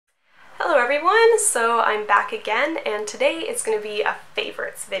everyone, so I'm back again, and today it's going to be a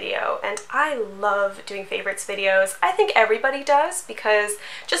favorites video, and I love doing favorites videos. I think everybody does, because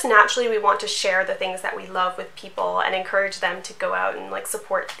just naturally we want to share the things that we love with people and encourage them to go out and like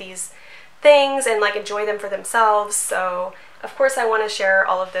support these things and like enjoy them for themselves. So of course I want to share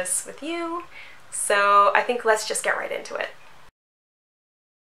all of this with you, so I think let's just get right into it.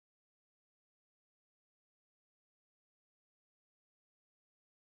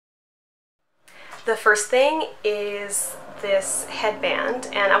 The first thing is this headband,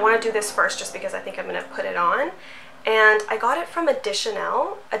 and I want to do this first just because I think I'm going to put it on. And I got it from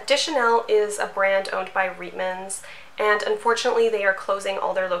Additionelle. Additionelle is a brand owned by Reitmans, and unfortunately they are closing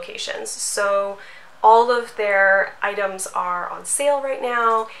all their locations. So all of their items are on sale right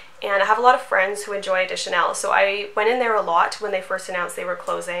now, and I have a lot of friends who enjoy Additionelle, so I went in there a lot when they first announced they were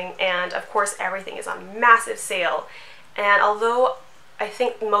closing, and of course everything is on massive sale. And although I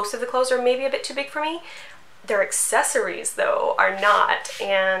think most of the clothes are maybe a bit too big for me, their accessories though are not,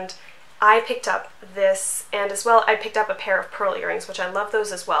 and I picked up this, and as well I picked up a pair of pearl earrings, which I love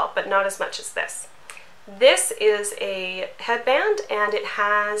those as well, but not as much as this. This is a headband, and it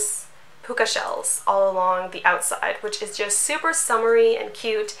has puka shells all along the outside, which is just super summery and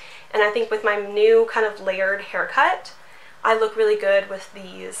cute, and I think with my new kind of layered haircut, I look really good with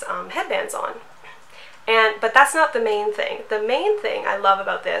these headbands on. But that's not the main thing. The main thing I love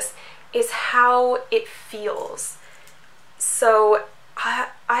about this is how it feels. So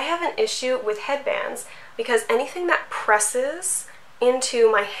I have an issue with headbands because anything that presses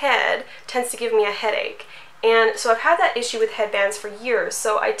into my head tends to give me a headache. And so I've had that issue with headbands for years,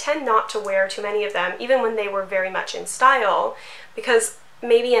 so I tend not to wear too many of them, even when they were very much in style, because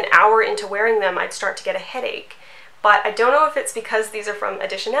maybe an hour into wearing them I'd start to get a headache. But I don't know if it's because these are from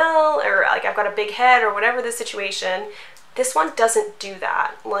Additionelle or like I've got a big head or whatever the situation. This one doesn't do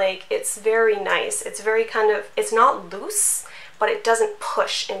that. Like, it's very nice. It's very kind of, it's not loose, but it doesn't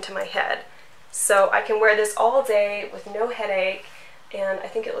push into my head. So I can wear this all day with no headache, and I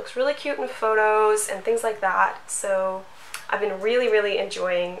think it looks really cute in photos and things like that. So I've been really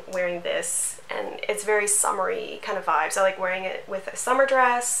enjoying wearing this, and it's very summery kind of vibes. I like wearing it with a summer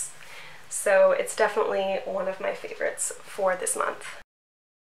dress. So it's definitely one of my favorites for this month.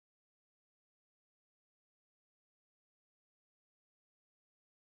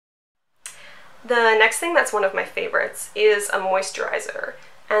 The next thing that's one of my favorites is a moisturizer,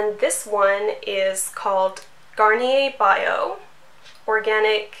 and this one is called Garnier Bio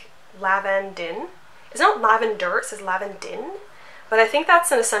Organic Lavandin. It's not lavender, it says lavandin, but I think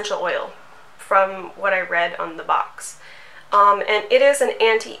that's an essential oil from what I read on the box. And it is an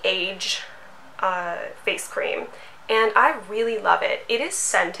anti-age face cream, and I really love it. It is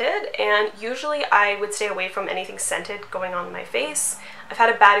scented, and usually I would stay away from anything scented going on my face. I've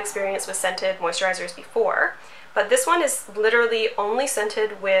had a bad experience with scented moisturizers before, but this one is literally only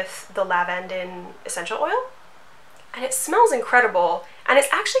scented with the lavandin essential oil, and it smells incredible. And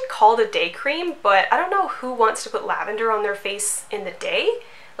it's actually called a day cream, but I don't know who wants to put lavender on their face in the day.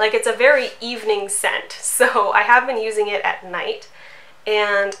 Like, it's a very evening scent, so I have been using it at night,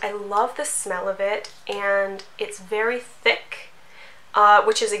 and I love the smell of it, and it's very thick,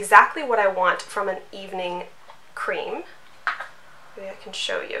 which is exactly what I want from an evening cream. Maybe I can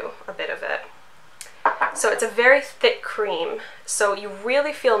show you a bit of it. So it's a very thick cream, so you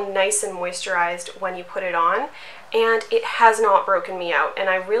really feel nice and moisturized when you put it on, and it has not broken me out, and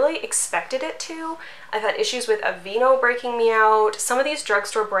I really expected it to. I've had issues with Aveeno breaking me out. Some of these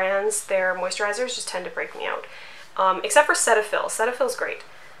drugstore brands, their moisturizers just tend to break me out, except for Cetaphil. Cetaphil's great,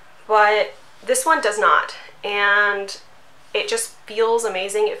 but this one does not, and it just feels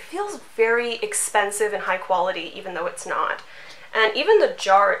amazing. It feels very expensive and high quality, even though it's not. And even the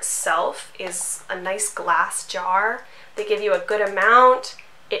jar itself is a nice glass jar. They give you a good amount.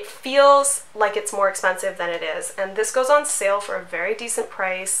 It feels like it's more expensive than it is, and this goes on sale for a very decent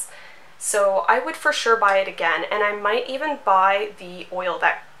price, so I would for sure buy it again, and I might even buy the oil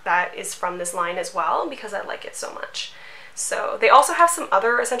that is from this line as well, because I like it so much. So they also have some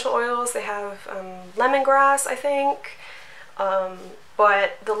other essential oils. They have lemongrass, I think,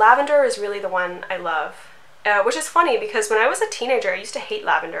 but the lavender is really the one I love. Which is funny because when I was a teenager I used to hate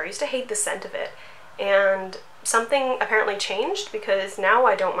lavender. I used to hate the scent of it, and something apparently changed because now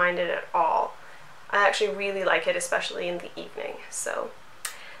I don't mind it at all. I actually really like it, especially in the evening. So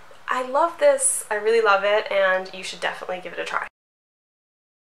I love this, I really love it, and you should definitely give it a try.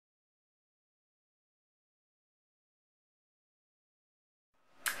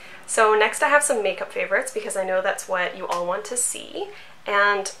 So next I have some makeup favorites, because I know that's what you all want to see.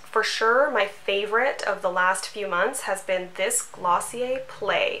 And for sure my favorite of the last few months has been this Glossier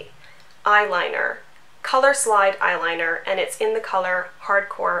Play eyeliner, color slide eyeliner, and it's in the color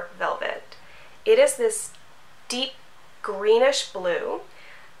Hardcore Velvet. It is this deep greenish blue,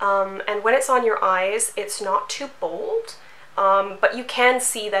 and when it's on your eyes, it's not too bold, but you can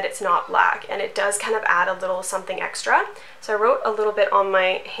see that it's not black, and it does kind of add a little something extra. So I wrote a little bit on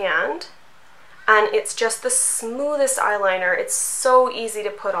my hand, and it's just the smoothest eyeliner. It's so easy to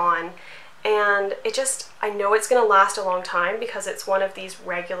put on, and I know it's going to last a long time because it's one of these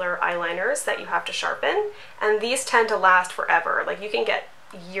regular eyeliners that you have to sharpen, and these tend to last forever. Like, you can get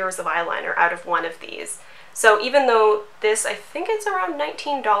years of eyeliner out of one of these. So even though this, I think it's around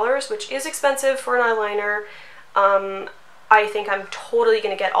 $19, which is expensive for an eyeliner, I think I'm totally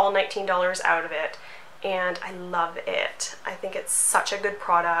going to get all $19 out of it, and I love it. I think it's such a good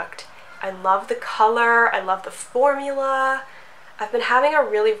product. I love the color, I love the formula. I've been having a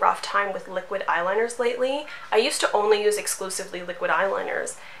really rough time with liquid eyeliners lately. I used to only use exclusively liquid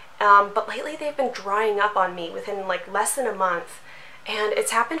eyeliners, but lately they've been drying up on me within like less than a month. And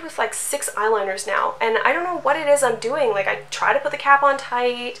it's happened with like 6 eyeliners now, and I don't know what it is I'm doing. Like, I try to put the cap on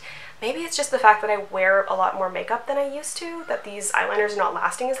tight. Maybe it's just the fact that I wear a lot more makeup than I used to, that these eyeliners are not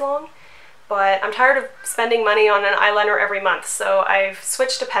lasting as long. But I'm tired of spending money on an eyeliner every month, so I've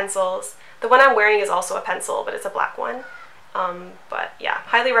switched to pencils. The one I'm wearing is also a pencil, but it's a black one. But yeah,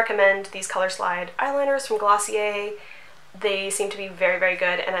 highly recommend these color slide eyeliners from Glossier. They seem to be very, very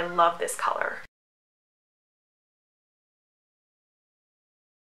good, and I love this color.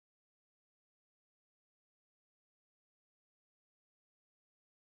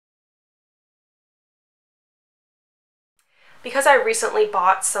 Because I recently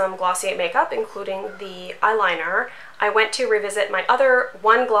bought some Glossier makeup, including the eyeliner, I went to revisit my other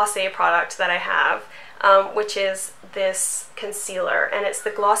one Glossier product that I have, which is this concealer, and it's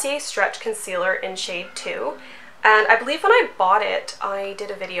the Glossier Stretch Concealer in shade 2. And I believe when I bought it, I did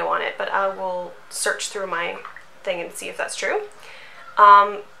a video on it, but I will search through my thing and see if that's true.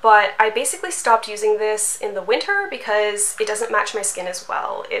 But I basically stopped using this in the winter because it doesn't match my skin as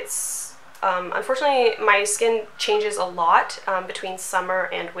well. Unfortunately, my skin changes a lot between summer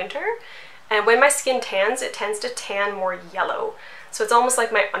and winter, and when my skin tans, it tends to tan more yellow. So it's almost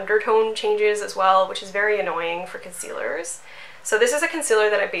like my undertone changes as well, which is very annoying for concealers. So this is a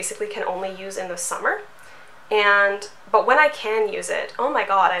concealer that I basically can only use in the summer, but when I can use it, oh my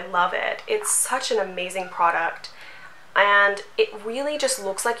god, I love it. It's such an amazing product. And it really just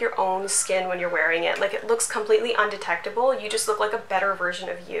looks like your own skin when you're wearing it. Like, it looks completely undetectable. You just look like a better version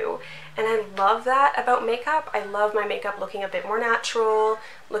of you. And I love that about makeup. I love my makeup looking a bit more natural,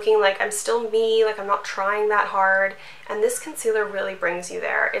 looking like I'm still me, like I'm not trying that hard. And this concealer really brings you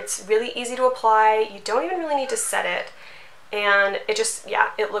there. It's really easy to apply. You don't even really need to set it. And it just, yeah,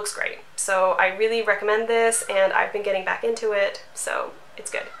 it looks great. So I really recommend this, and I've been getting back into it. So it's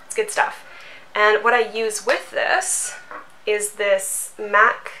good. It's good stuff. And what I use with this is this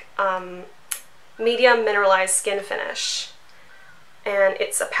MAC Medium Mineralized Skin Finish. And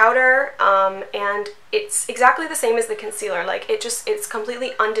it's a powder, and it's exactly the same as the concealer. Like, it's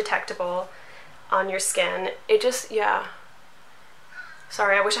completely undetectable on your skin. Yeah.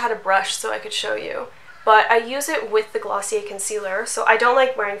 Sorry, I wish I had a brush so I could show you. But I use it with the Glossier concealer, so I don't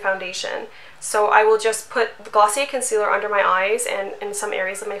like wearing foundation. So I will just put the Glossier concealer under my eyes and in some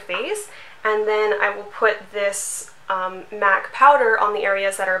areas of my face, and then I will put this MAC powder on the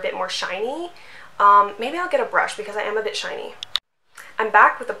areas that are a bit more shiny. Maybe I'll get a brush because I am a bit shiny. I'm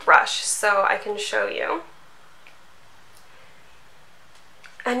back with a brush so I can show you.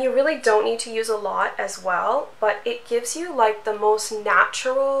 And you really don't need to use a lot as well, but it gives you like the most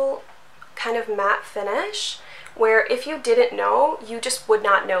natural kind of matte finish, where if you didn't know, you just would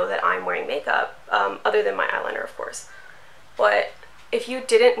not know that I'm wearing makeup, other than my eyeliner, of course. But if you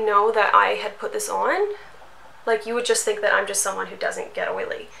didn't know that I had put this on, like, you would just think that I'm just someone who doesn't get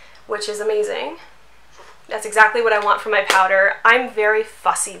oily, which is amazing. That's exactly what I want for my powder. I'm very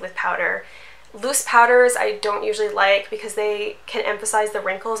fussy with powder. Loose powders I don't usually like because they can emphasize the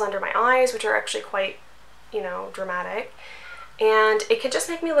wrinkles under my eyes, which are actually quite, you know, dramatic. And it could just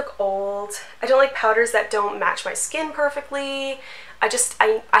make me look old. I don't like powders that don't match my skin perfectly.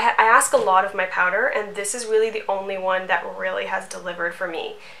 I ask a lot of my powder, and this is really the only one that really has delivered for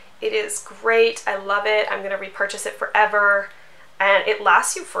me. It is great. I love it. I'm gonna repurchase it forever, and it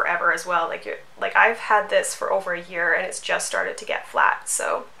lasts you forever as well. Like I've had this for over a year, and it's just started to get flat.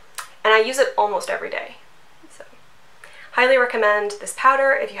 So, and I use it almost every day. So, highly recommend this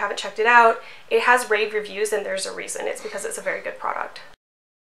powder if you haven't checked it out. It has rave reviews, and there's a reason. It's because it's a very good product.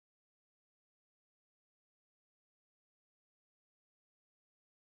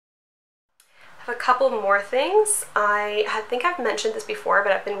 Have a couple more things. I think I've mentioned this before,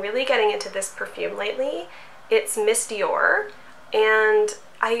 but I've been really getting into this perfume lately. It's Miss Dior, and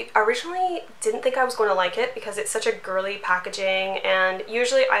I originally didn't think I was going to like it because it's such a girly packaging, and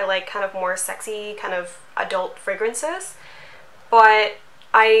usually I like kind of more sexy, kind of adult fragrances. But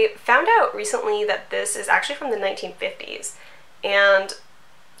I found out recently that this is actually from the 1950s, and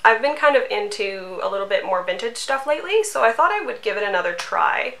I've been kind of into a little bit more vintage stuff lately, so I thought I would give it another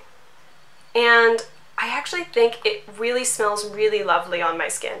try. And I actually think it really smells really lovely on my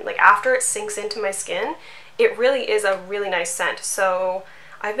skin. Like after it sinks into my skin, it really is a really nice scent. So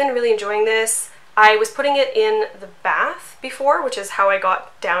I've been really enjoying this. I was putting it in the bath before, which is how I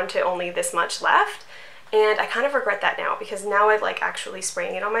got down to only this much left. And I kind of regret that now because now I like actually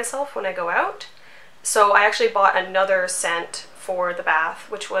spraying it on myself when I go out. So I actually bought another scent for the bath,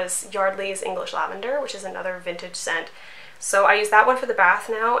 which was Yardley's English Lavender, which is another vintage scent. So I use that one for the bath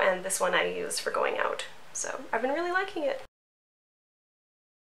now, and this one I use for going out. So I've been really liking it.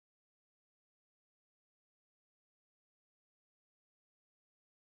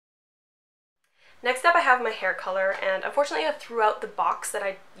 Next up I have my hair color, and unfortunately I threw out the box that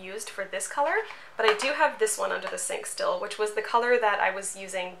I used for this color, but I do have this one under the sink still, which was the color that I was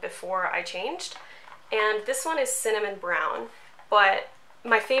using before I changed. And this one is Cinnamon Brown, but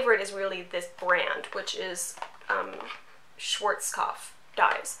my favorite is really this brand, which is Schwarzkopf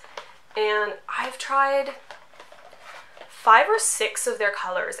dyes. And I've tried 5 or 6 of their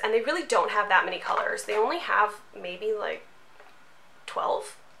colors, and they really don't have that many colors. They only have maybe like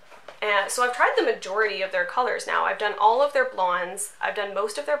 12. And so I've tried the majority of their colors now. I've done all of their blondes, I've done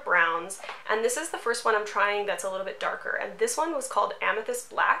most of their browns, and this is the first one I'm trying that's a little bit darker. And this one was called Amethyst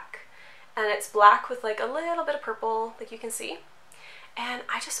Black, and it's black with like a little bit of purple, like you can see. And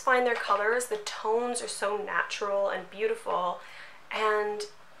I just find their colors, the tones are so natural and beautiful, and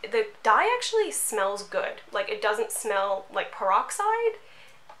the dye actually smells good. Like it doesn't smell like peroxide,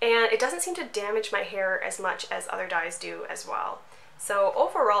 and it doesn't seem to damage my hair as much as other dyes do as well. So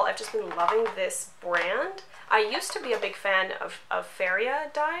overall, I've just been loving this brand. I used to be a big fan of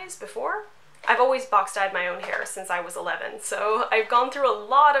Feria dyes before. I've always box dyed my own hair since I was 11, so I've gone through a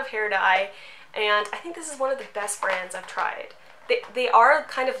lot of hair dye, and I think this is one of the best brands I've tried. They are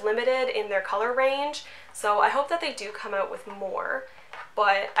kind of limited in their color range, so I hope that they do come out with more.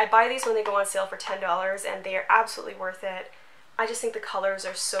 But I buy these when they go on sale for $10, and they are absolutely worth it. I just think the colors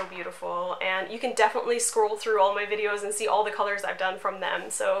are so beautiful, and you can definitely scroll through all my videos and see all the colors I've done from them.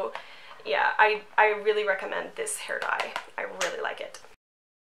 So yeah, I really recommend this hair dye. I really like it.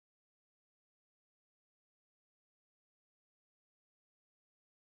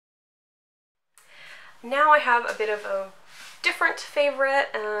 Now I have a bit of a different favorite,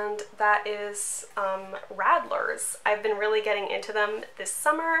 and that is Radlers. I've been really getting into them this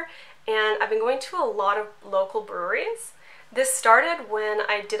summer, and I've been going to a lot of local breweries. This started when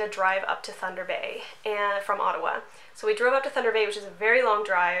I did a drive up to Thunder Bay from Ottawa. So we drove up to Thunder Bay, which is a very long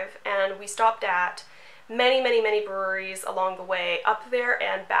drive, and we stopped at many breweries along the way, up there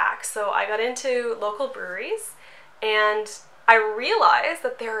and back. So I got into local breweries, and I realized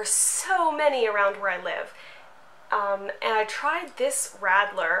that there are so many around where I live. And I tried this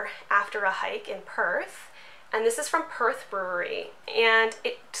Radler after a hike in Perth, and this is from Perth Brewery, and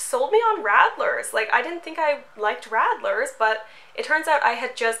it sold me on Radlers. Like, I didn't think I liked Radlers, but it turns out I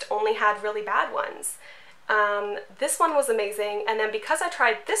had just only had really bad ones. This one was amazing, and then because I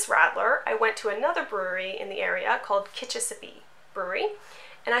tried this Radler, I went to another brewery in the area called Kitchissippi Brewery,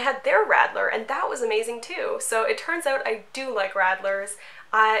 and I had their Radler, and that was amazing too. So it turns out I do like Radlers.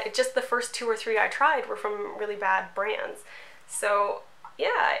 Just the first 2 or 3 I tried were from really bad brands. So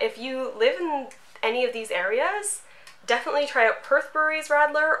yeah, if you live in any of these areas, definitely try out Perth Brewery's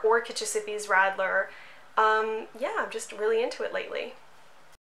Radler or Kitchissippi's Radler. Yeah, I'm just really into it lately.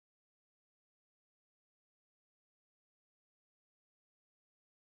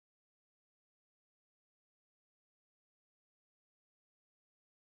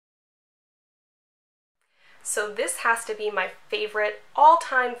 So this has to be my favorite,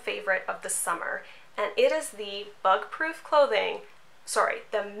 all-time favorite of the summer, and it is the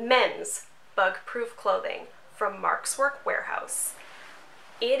the men's bug-proof clothing from Mark's Work Warehouse.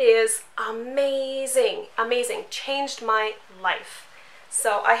 It is amazing, amazing, changed my life.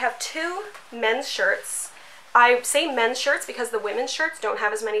 So I have 2 men's shirts. I say men's shirts because the women's shirts don't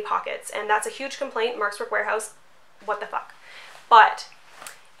have as many pockets, and that's a huge complaint. Mark's Work Warehouse, what the fuck. But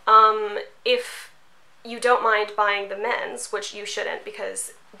if you don't mind buying the men's, which you shouldn't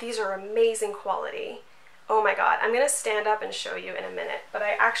because these are amazing quality. Oh my god, I'm gonna stand up and show you in a minute, but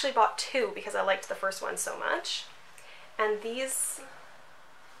I actually bought 2 because I liked the first one so much. And these,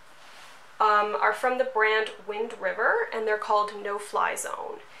 are from the brand Wind River, and they're called No Fly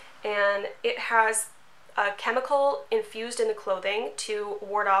Zone. And it has a chemical infused in the clothing to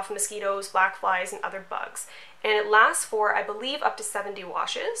ward off mosquitoes, black flies, and other bugs. And it lasts for, I believe, up to 70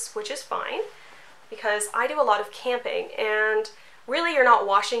 washes, which is fine, because I do a lot of camping, and really you're not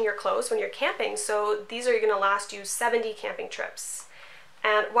washing your clothes when you're camping, so these are going to last you 70 camping trips.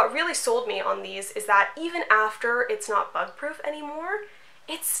 And what really sold me on these is that even after it's not bug proof anymore,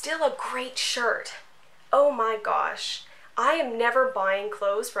 it's still a great shirt. Oh my gosh. I am never buying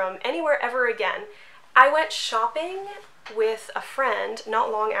clothes from anywhere ever again. I went shopping with a friend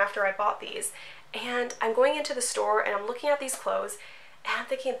not long after I bought these, and I'm going into the store and I'm looking at these clothes and I'm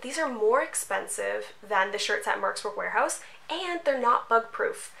thinking these are more expensive than the shirts at Mark's Work Wearhouse, and they're not bug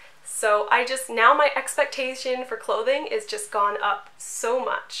proof. So now my expectation for clothing is just gone up so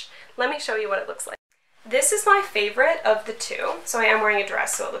much. Let me show you what it looks like. This is my favorite of the two. So I am wearing a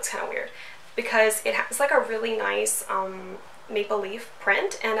dress, so it looks kind of weird, because it has like a really nice maple leaf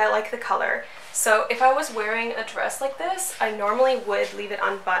print, and I like the color. So if I was wearing a dress like this, I normally would leave it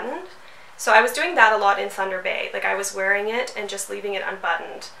unbuttoned. So I was doing that a lot in Thunder Bay. Like, I was wearing it and just leaving it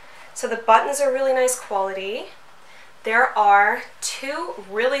unbuttoned. So the buttons are really nice quality. There are two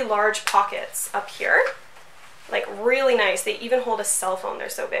really large pockets up here, like really nice. They even hold a cell phone, they're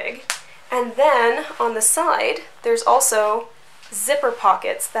so big. And then on the side, there's also zipper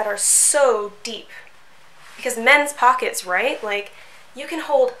pockets that are so deep. Because men's pockets, right? Like, you can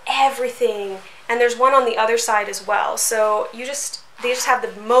hold everything. And there's one on the other side as well. So they just have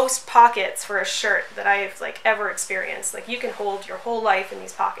the most pockets for a shirt that I've like ever experienced. Like, you can hold your whole life in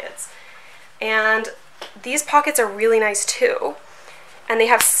these pockets. And these pockets are really nice too. And they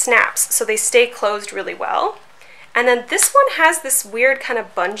have snaps, so they stay closed really well. And then this one has this weird kind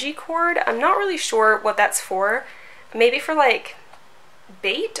of bungee cord. I'm not really sure what that's for. Maybe for like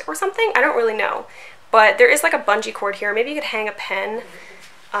bait or something? I don't really know. But there is like a bungee cord here. Maybe you could hang a pen.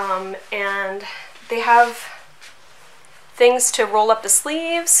 And they have things to roll up the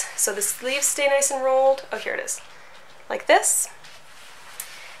sleeves, so the sleeves stay nice and rolled. Oh, here it is. Like this.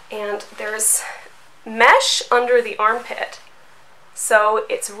 And there's mesh under the armpit. So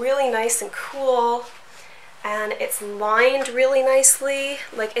it's really nice and cool, and it's lined really nicely.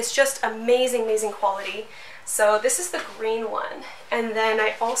 Like, it's just amazing, amazing quality. So this is the green one, and then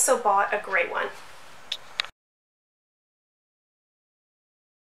I also bought a gray one.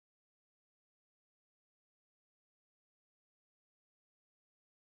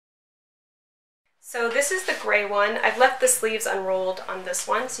 So this is the gray one. I've left the sleeves unrolled on this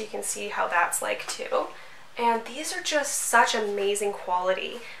one, so you can see how that's like too. And these are just such amazing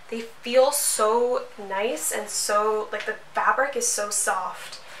quality. They feel so nice, and so, like, the fabric is so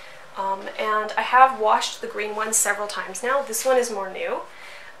soft. And I have washed the green one several times now. This one is more new.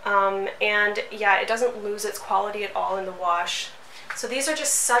 And yeah, it doesn't lose its quality at all in the wash. So these are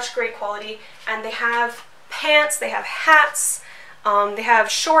just such great quality, and they have pants, they have hats, they have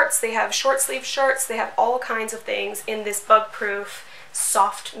shorts, they have short sleeve shirts, they have all kinds of things in this bug proof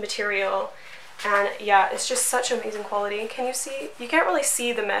soft material. And yeah, it's just such amazing quality. Can you see? You can't really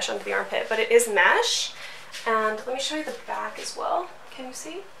see the mesh under the armpit, but it is mesh. And let me show you the back as well. Can you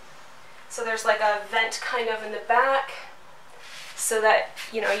see? So there's like a vent kind of in the back so that,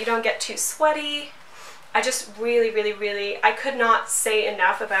 you know, you don't get too sweaty. I just really, I could not say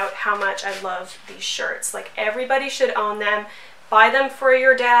enough about how much I love these shirts. Like, everybody should own them. Buy them for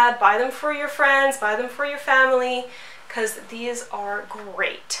your dad, buy them for your friends, buy them for your family, because these are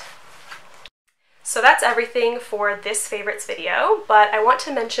great. So that's everything for this favorites video, but I want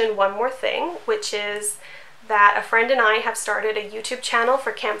to mention one more thing, which is that a friend and I have started a YouTube channel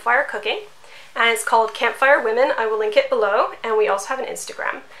for campfire cooking, and it's called Campfire Women. I will link it below, and we also have an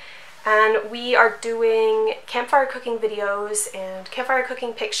Instagram. And we are doing campfire cooking videos and campfire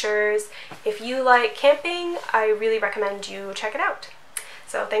cooking pictures. If you like camping, I really recommend you check it out.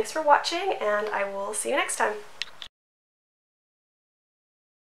 So thanks for watching, and I will see you next time.